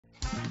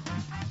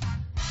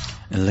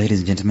Ladies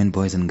and gentlemen,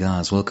 boys and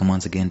girls, welcome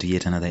once again to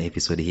yet another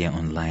episode here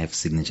on Life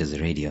Signatures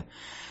Radio.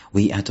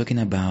 We are talking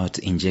about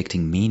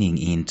injecting meaning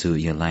into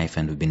your life,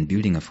 and we've been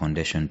building a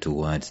foundation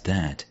towards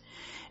that.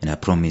 And I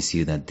promise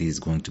you that this is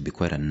going to be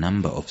quite a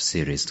number of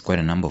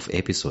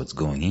episodes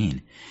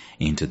going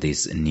into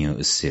this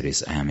new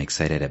series. I am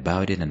excited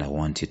about it, and I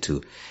want you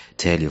to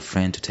tell your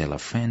friend, to tell a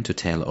friend, to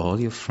tell all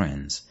your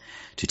friends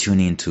to tune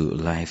in to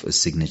Life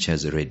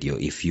Signatures Radio.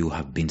 If you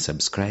have been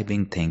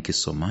subscribing, thank you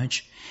so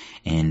much.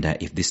 And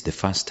if this is the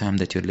first time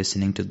that you're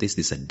listening to this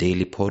is a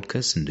daily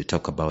podcast, and we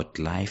talk about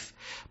life,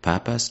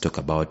 purpose, talk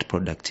about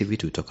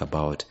productivity, we talk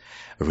about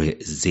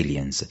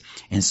resilience.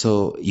 And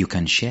so you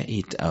can share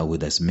it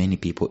with as many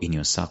people in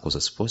your circles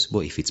as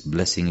possible. If it's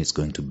blessing, it's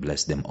going to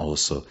bless them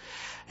also.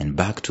 And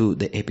back to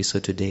the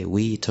episode today,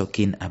 we're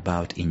talking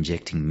about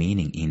injecting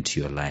meaning into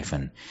your life.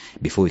 And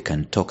before we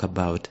can talk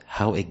about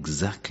how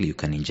exactly you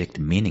can inject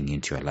meaning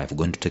into your life, we're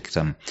going to take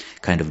some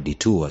kind of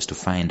detours to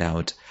find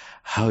out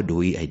how do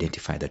we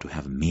identify that we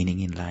have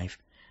meaning in life?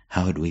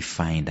 How do we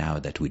find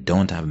out that we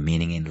don't have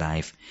meaning in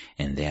life?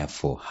 And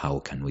therefore, how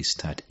can we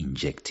start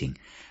injecting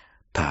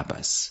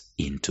purpose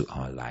into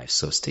our lives?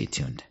 So stay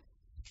tuned.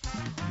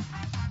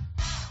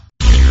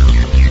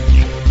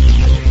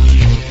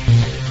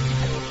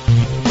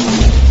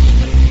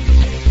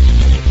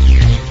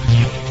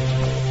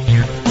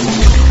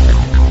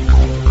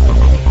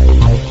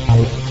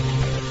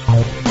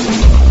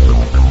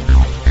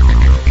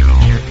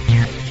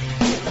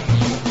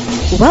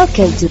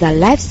 Welcome to the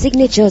Life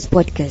Signatures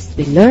Podcast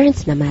with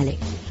Lawrence Namale.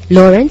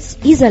 Lawrence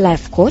is a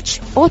life coach,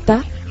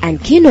 author,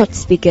 and keynote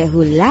speaker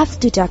who loves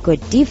to tackle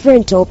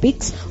different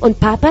topics on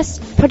purpose,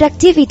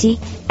 productivity,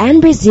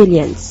 and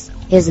resilience.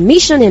 His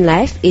mission in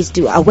life is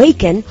to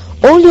awaken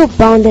all your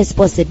boundless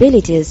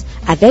possibilities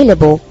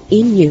available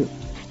in you.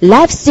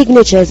 Life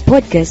Signatures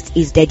Podcast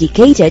is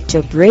dedicated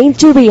to bring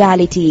to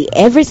reality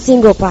every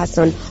single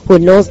person who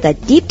knows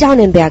that deep down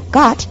in their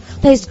gut,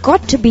 there's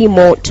got to be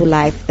more to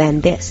life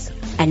than this.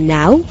 And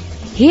now,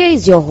 here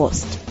is your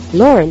host,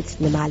 Lawrence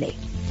Namale.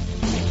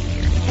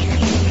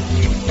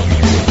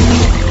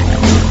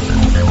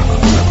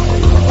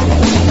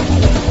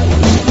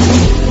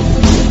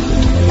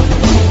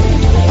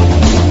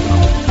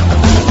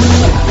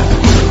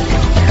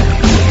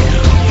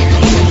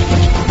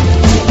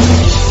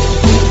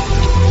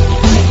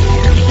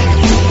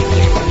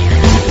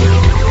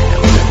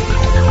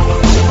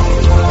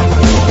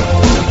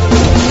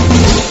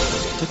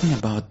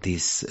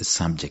 This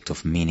subject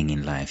of meaning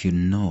in life, you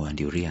know and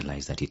you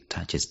realize that it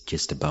touches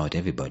just about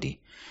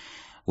everybody,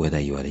 whether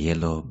you are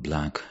yellow,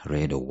 black,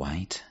 red or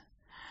white,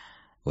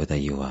 whether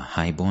you are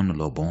highborn or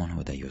lowborn,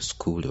 whether you're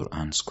schooled or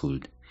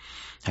unschooled.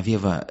 Have you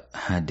ever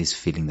had this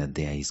feeling that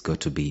there is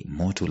got to be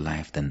more to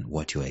life than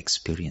what you're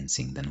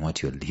experiencing, than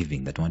what you're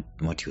living, than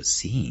what you're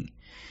seeing?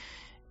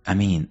 I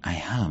mean, I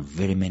have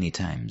very many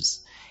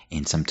times,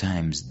 and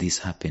sometimes this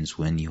happens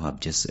when you have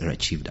just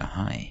achieved a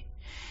high.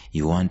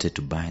 You wanted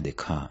to buy the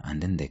car,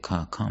 and then the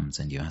car comes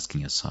and you're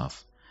asking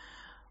yourself,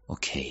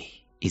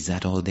 okay, is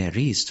that all there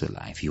is to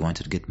life? You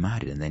wanted to get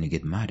married, and then you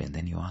get married, and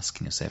then you're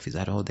asking yourself, is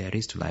that all there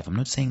is to life? I'm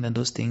not saying that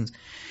those things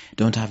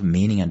don't have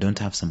meaning and don't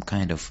have some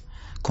kind of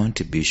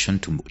contribution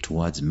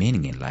towards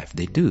meaning in life.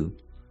 They do.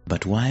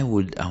 But why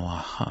would our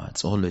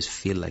hearts always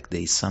feel like there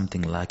is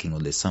something lacking or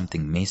there's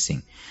something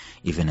missing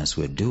even as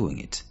we're doing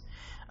it?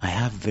 I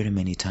have very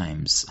many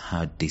times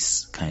had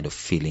this kind of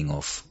feeling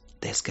of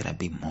there's gotta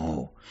be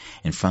more.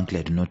 And frankly,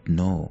 I do not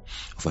know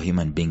of a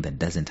human being that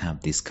doesn't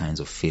have these kinds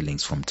of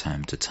feelings from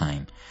time to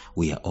time.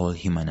 We are all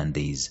human, and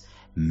there is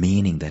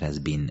meaning that has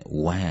been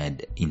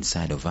wired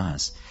inside of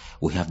us.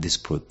 We have this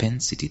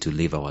propensity to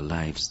live our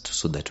lives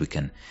so that we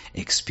can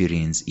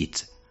experience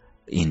it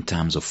in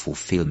terms of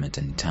fulfillment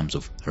and in terms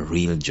of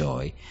real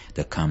joy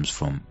that comes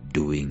from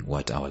doing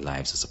what our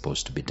lives are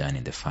supposed to be done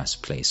in the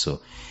first place.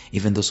 So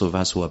even those of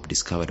us who have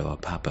discovered our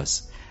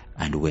purpose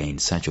and we're in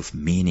search of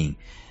meaning,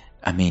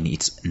 I mean,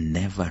 it's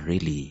never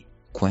really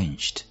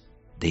quenched.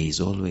 There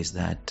is always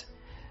that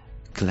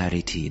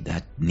clarity,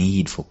 that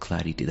need for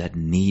clarity, that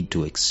need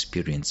to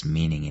experience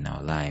meaning in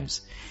our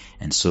lives.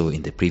 And so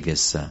in the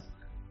previous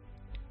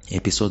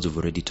episodes, we've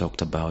already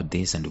talked about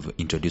this, and we've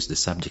introduced the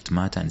subject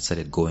matter and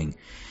started going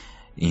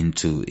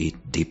into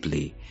it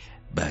deeply.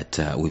 But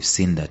we've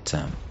seen that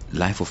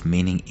life of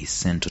meaning is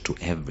central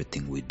to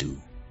everything we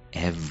do,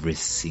 every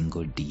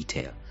single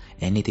detail.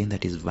 Anything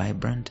that is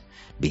vibrant,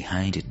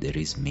 behind it there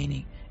is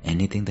meaning.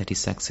 Anything that is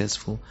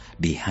successful,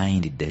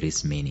 behind it there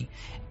is meaning.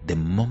 The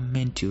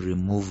moment you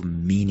remove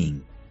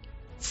meaning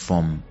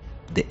from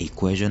the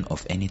equation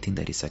of anything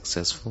that is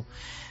successful,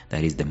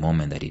 that is the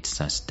moment that it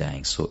starts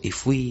dying. So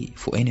if we,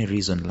 for any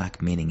reason,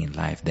 lack meaning in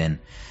life, then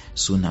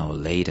sooner or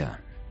later,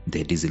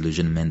 the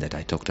disillusionment that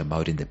I talked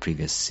about in the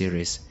previous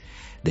series,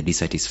 the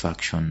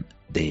dissatisfaction,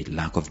 the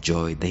lack of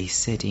joy, they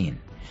set in.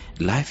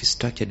 Life is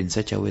structured in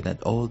such a way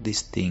that all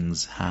these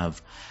things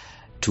have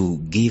to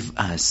give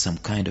us some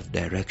kind of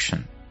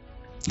direction.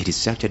 It is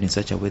structured in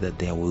such a way that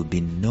there will be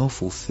no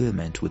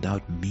fulfillment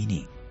without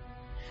meaning.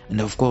 And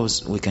of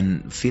course, we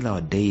can fill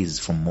our days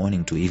from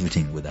morning to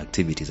evening with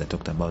activities. I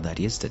talked about that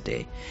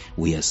yesterday.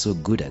 We are so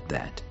good at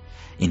that.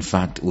 In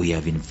fact, we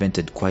have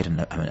invented quite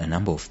a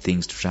number of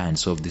things to try and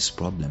solve this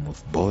problem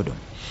of boredom.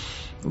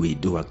 We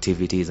do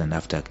activities, and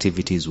after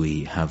activities,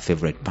 we have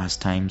favorite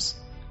pastimes.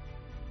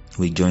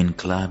 We join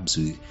clubs.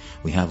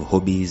 We have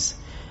hobbies.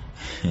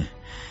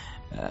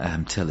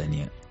 I'm telling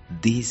you,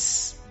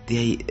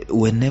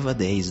 whenever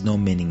there is no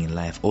meaning in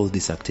life, all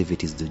these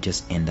activities do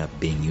just end up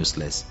being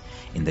useless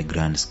in the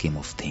grand scheme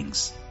of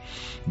things.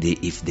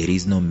 If there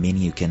is no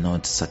meaning, you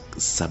cannot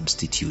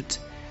substitute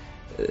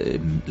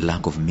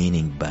lack of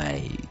meaning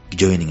by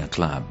joining a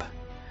club,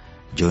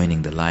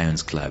 joining the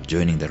Lions Club,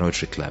 joining the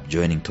Rotary Club,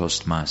 joining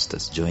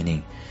Toastmasters,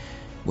 joining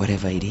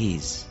whatever it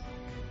is.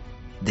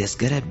 There's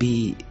gotta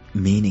be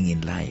meaning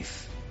in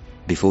life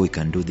before we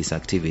can do these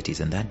activities.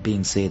 And that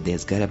being said,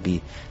 there's gotta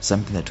be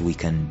something that we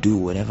can do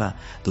whenever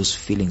those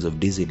feelings of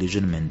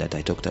disillusionment that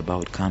I talked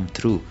about come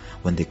through,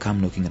 when they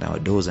come knocking at our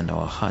doors and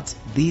our hearts.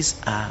 These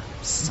are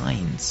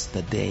signs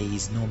that there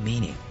is no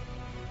meaning.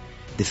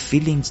 The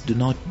feelings do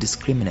not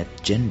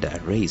discriminate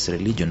gender, race,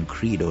 religion,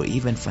 creed, or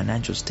even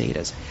financial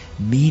status.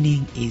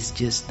 Meaning is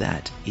just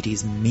that. It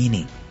is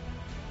meaning.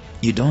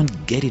 You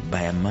don't get it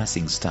by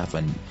amassing stuff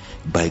and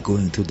by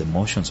going through the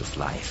motions of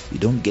life. You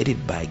don't get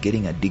it by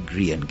getting a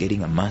degree and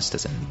getting a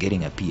master's and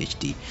getting a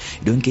PhD.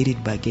 You don't get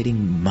it by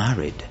getting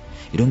married.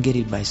 You don't get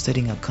it by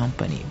starting a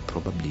company.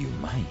 Probably you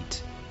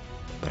might,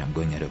 but I'm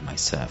going ahead of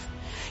myself.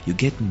 You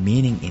get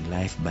meaning in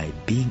life by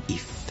being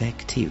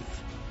effective,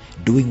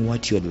 doing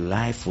what your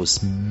life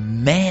was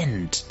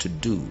meant to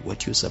do,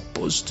 what you're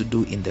supposed to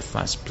do in the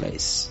first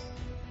place.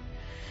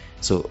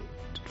 So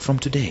from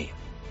today,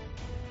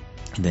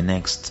 in the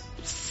next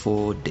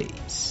 4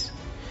 days,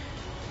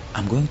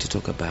 I'm going to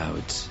talk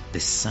about the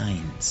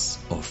signs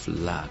of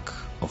lack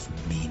of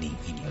meaning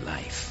in your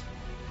life.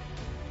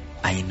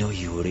 I know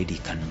you already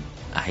can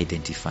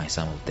identify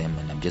some of them,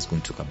 and I'm just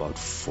going to talk about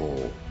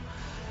 4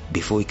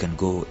 before we can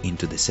go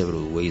into the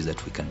several ways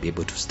that we can be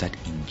able to start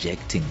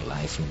injecting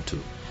life into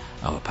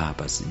our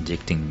purpose,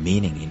 injecting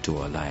meaning into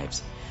our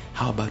lives.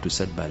 How about we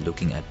start by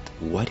looking at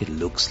what it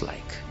looks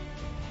like,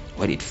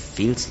 what it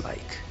feels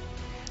like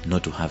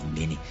not to have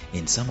meaning.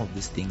 In some of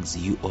these things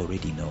you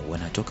already know.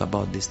 When I talk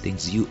about these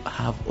things, you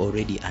have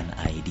already an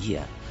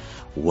idea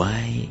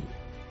why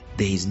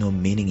there is no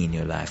meaning in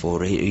your life,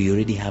 or you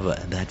already have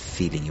that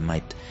feeling. You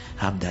might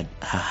have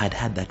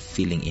had that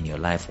feeling in your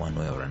life one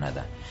way or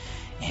another.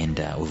 And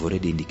we've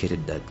already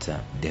indicated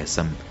that there are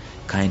some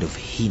kind of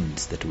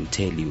hints that will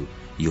tell you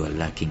you are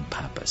lacking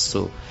purpose.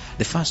 So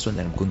the first one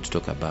that I'm going to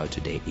talk about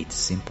today, it's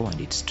simple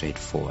and it's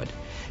straightforward.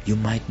 You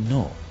might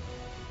know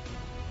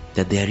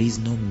that there is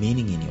no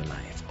meaning in your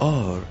life,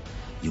 or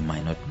you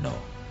might not know,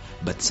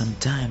 but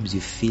sometimes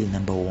you feel,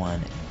 number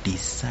one,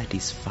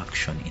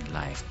 dissatisfaction in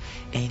life.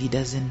 And it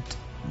doesn't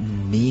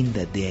mean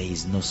that there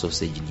is no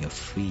sausage in your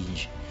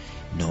fridge,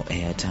 no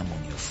airtime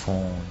on your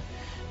phone,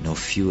 no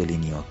fuel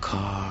in your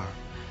car.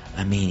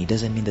 I mean, it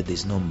doesn't mean that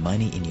there's no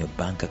money in your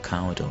bank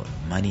account, or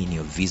money in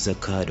your Visa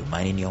card, or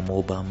money in your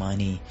mobile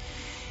money.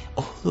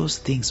 All those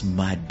things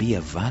might be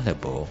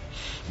available.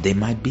 There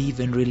might be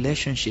even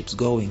relationships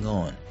going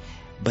on,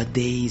 but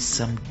there is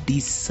some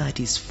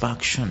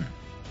dissatisfaction.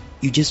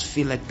 You just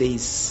feel like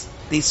there's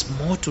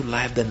more to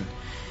life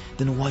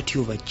than what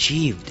you've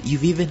achieved.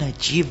 You've even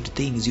achieved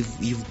things.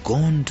 You've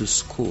gone to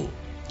school.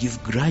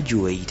 You've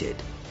graduated,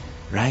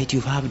 right?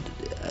 You've had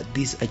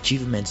these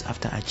achievements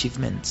after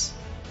achievements.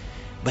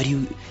 But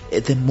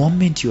at the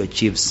moment you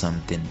achieve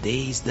something, there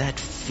is that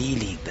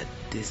feeling that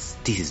this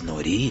is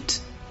not it.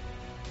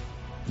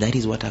 That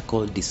is what I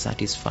call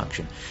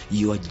dissatisfaction.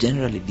 You are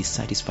generally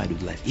dissatisfied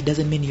with life. It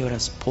doesn't mean you're a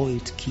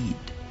spoiled kid.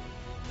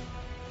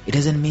 It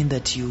doesn't mean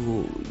that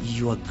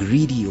you are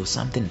greedy or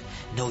something.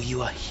 No,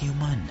 you are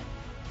human.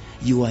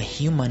 You are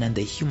human, and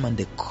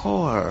the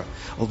core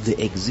of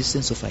the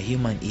existence of a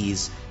human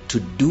is to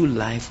do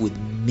life with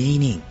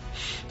meaning.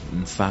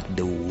 In fact,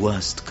 the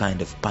worst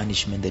kind of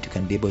punishment that you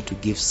can be able to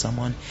give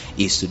someone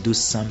is to do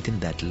something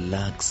that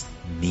lacks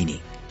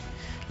meaning.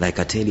 Like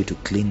I tell you to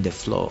clean the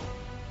floor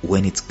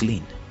when it's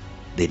clean.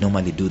 They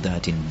normally do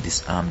that in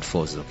this armed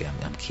forces. Okay,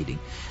 I'm kidding.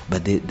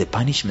 But the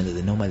punishment that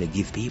they normally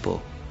give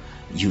people,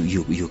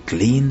 you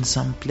clean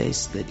some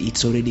place that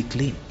it's already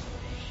clean.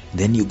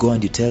 Then you go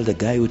and you tell the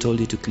guy who told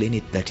you to clean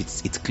it that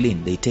it's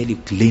clean. They tell you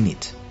clean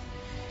it.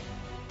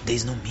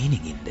 There's no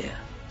meaning in there.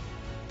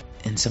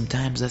 And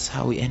sometimes that's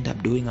how we end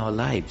up doing our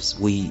lives.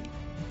 We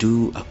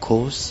do a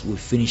course, we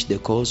finish the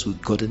course,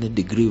 we've gotten a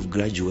degree, we've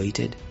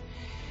graduated,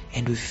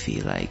 and we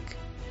feel like,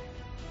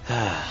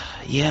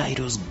 yeah, it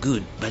was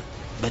good, but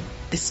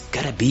there's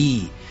gotta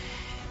be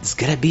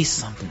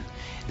something.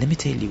 Let me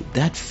tell you,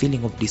 that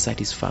feeling of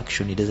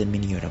dissatisfaction, it doesn't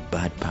mean you're a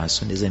bad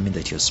person. It doesn't mean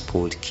that you're a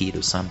spoiled kid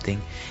or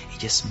something. It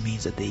just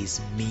means that there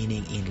is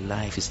meaning in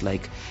life. It's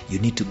like you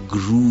need to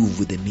groove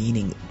with the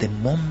meaning. The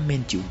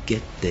moment you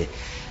get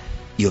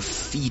your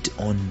feet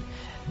on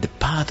the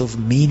path of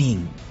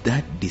meaning,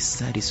 that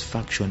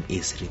dissatisfaction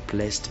is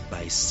replaced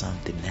by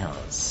something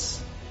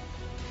else.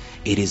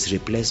 It is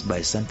replaced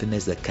by something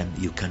else that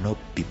you cannot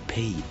be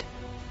paid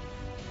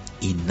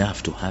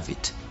enough to have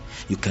it.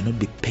 You cannot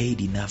be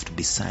paid enough to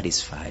be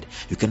satisfied.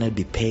 You cannot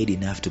be paid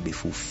enough to be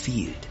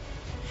fulfilled.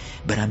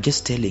 But I'm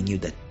just telling you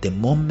that the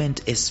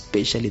moment,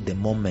 especially the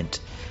moment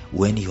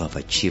when you have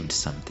achieved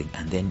something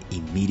and then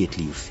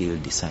immediately you feel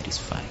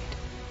dissatisfied.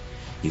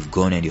 You've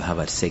gone and you have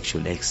a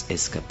sexual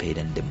escapade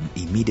and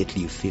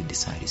immediately you feel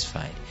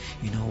dissatisfied.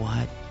 You know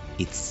what?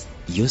 It's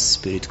your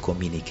spirit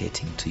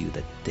communicating to you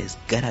that there's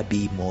gotta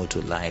be more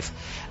to life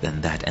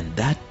than that. And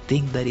that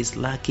thing that is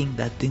lacking,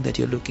 that thing that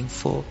you're looking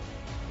for,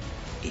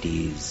 it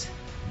is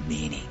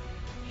meaning.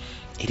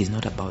 It is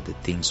not about the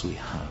things we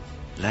have.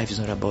 Life is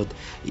not about,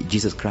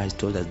 Jesus Christ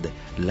told us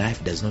that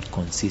life does not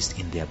consist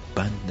in the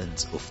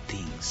abundance of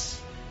things.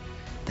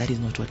 That is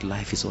not what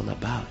life is all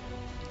about.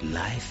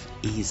 Life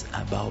is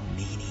about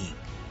meaning.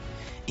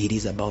 It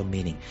is about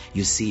meaning.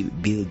 You see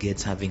Bill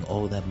Gates having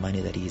all that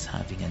money that he is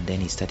having, and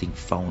then he's starting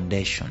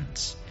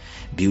foundations,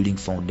 building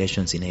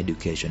foundations in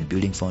education,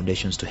 building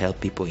foundations to help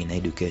people in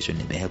education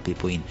and help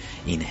people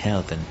in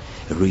health and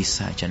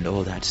research and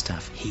all that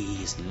stuff.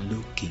 He is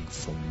looking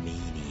for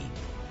meaning.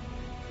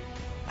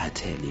 I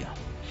tell you,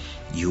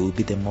 you will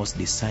be the most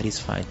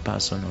dissatisfied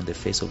person on the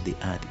face of the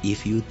earth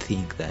if you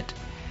think that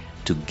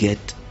to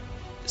get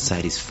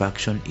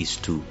satisfaction is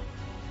to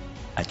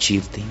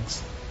achieve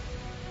things,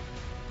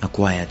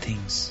 acquire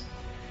things,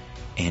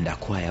 and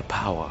acquire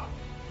power.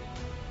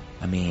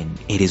 I mean,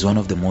 it is one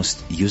of the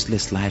most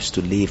useless lives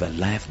to live, a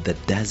life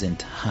that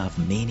doesn't have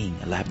meaning,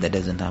 a life that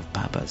doesn't have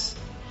purpose.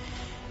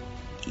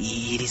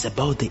 It is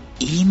about the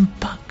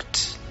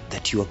impact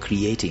that you are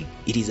creating.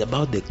 It is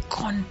about the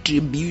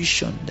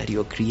contribution that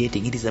you are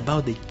creating. It is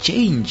about the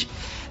change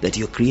that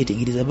you're creating.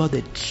 It is about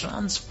the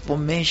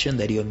transformation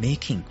that you're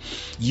making.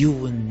 You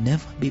will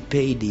never be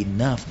paid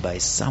enough by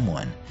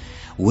someone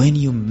when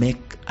you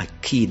make a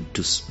kid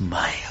to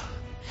smile.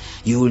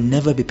 You will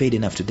never be paid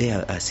enough. Today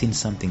I've seen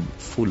something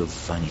full of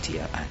vanity,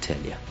 I tell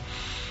you.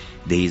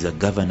 There is a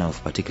governor of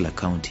a particular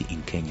county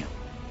in Kenya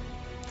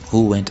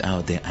who went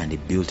out there and he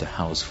built a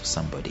house for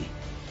somebody.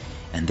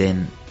 And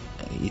then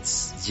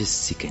it's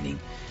just sickening.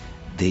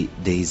 There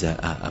is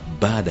a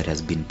bar that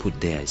has been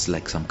put there. It's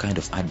like some kind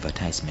of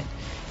advertisement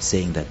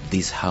saying that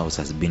this house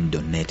has been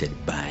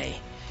donated by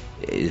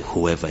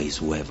whoever is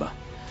whoever.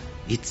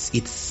 It's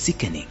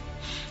sickening.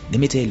 Let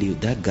me tell you,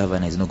 that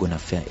governor is not going to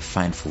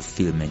find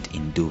fulfillment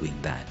in doing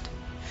that.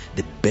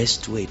 The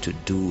best way to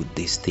do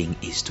this thing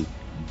is to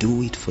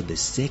do it for the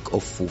sake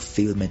of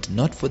fulfillment,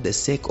 not for the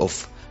sake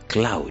of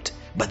clout,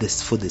 but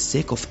for the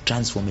sake of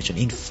transformation.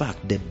 In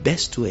fact, the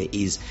best way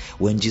is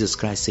when Jesus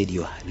Christ said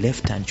your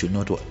left hand should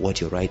know what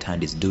your right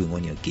hand is doing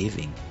when you're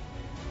giving.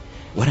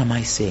 What am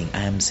I saying?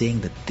 I am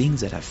saying that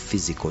things that are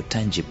physical,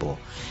 tangible,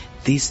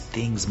 these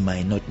things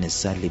might not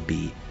necessarily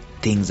be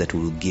things that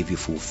will give you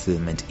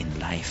fulfillment in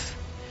life.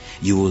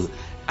 You will,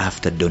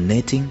 after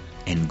donating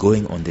and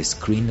going on the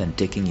screen and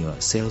taking your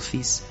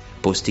selfies,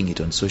 posting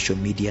it on social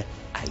media,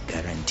 I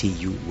guarantee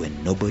you,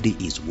 when nobody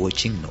is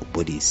watching,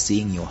 nobody is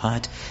seeing your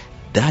heart,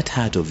 that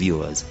heart of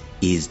yours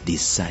is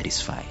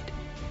dissatisfied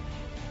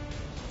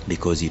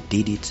because you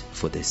did it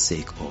for the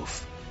sake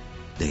of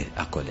the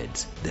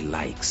accolades, the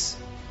likes,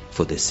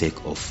 for the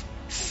sake of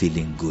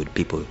feeling good,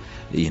 people,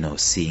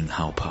 seeing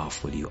how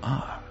powerful you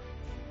are.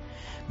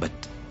 But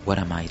what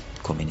am I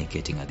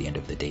communicating at the end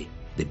of the day?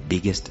 The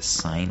biggest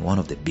sign, one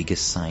of the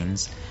biggest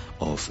signs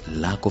of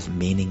lack of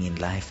meaning in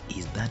life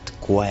is that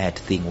quiet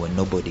thing when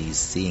nobody is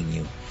seeing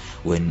you,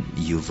 when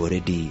you've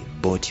already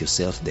bought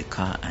yourself the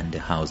car and the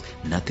house.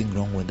 Nothing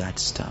wrong with that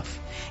stuff.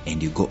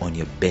 And you go on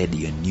your bed,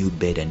 your new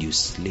bed, and you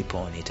sleep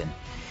on it, and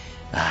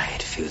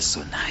it feels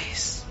so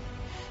nice.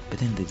 But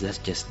then there's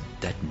just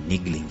that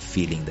niggling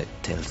feeling that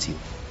tells you,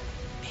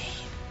 man,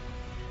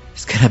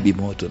 there's gonna be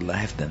more to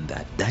life than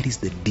that. That is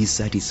the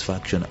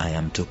dissatisfaction I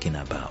am talking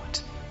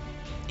about.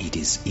 It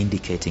is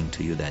indicating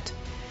to you that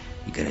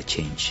you gotta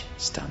change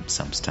some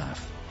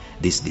stuff.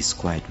 This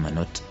disquiet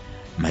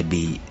might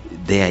be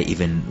there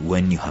even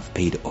when you have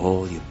paid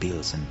all your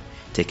bills and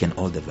taken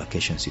all the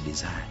vacations you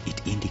desire.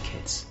 It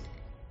indicates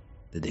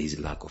that there is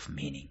a lack of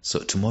meaning. So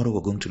tomorrow we're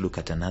going to look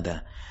at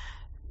another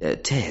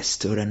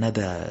test or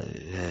another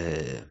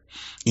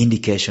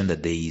indication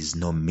that there is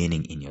no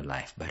meaning in your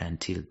life. But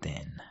until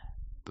then,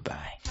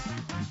 bye-bye.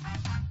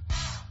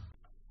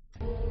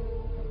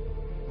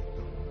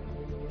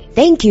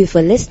 Thank you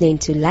for listening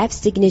to Life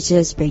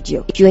Signatures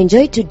Radio. If you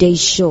enjoyed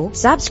today's show,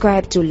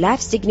 subscribe to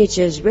Life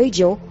Signatures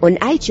Radio on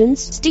iTunes,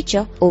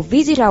 Stitcher, or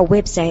visit our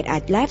website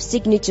at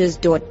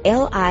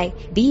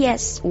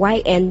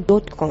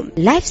lifesignatures.libsyn.com.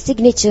 Life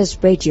Signatures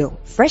Radio,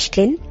 fresh,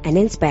 clean, and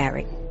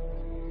inspiring.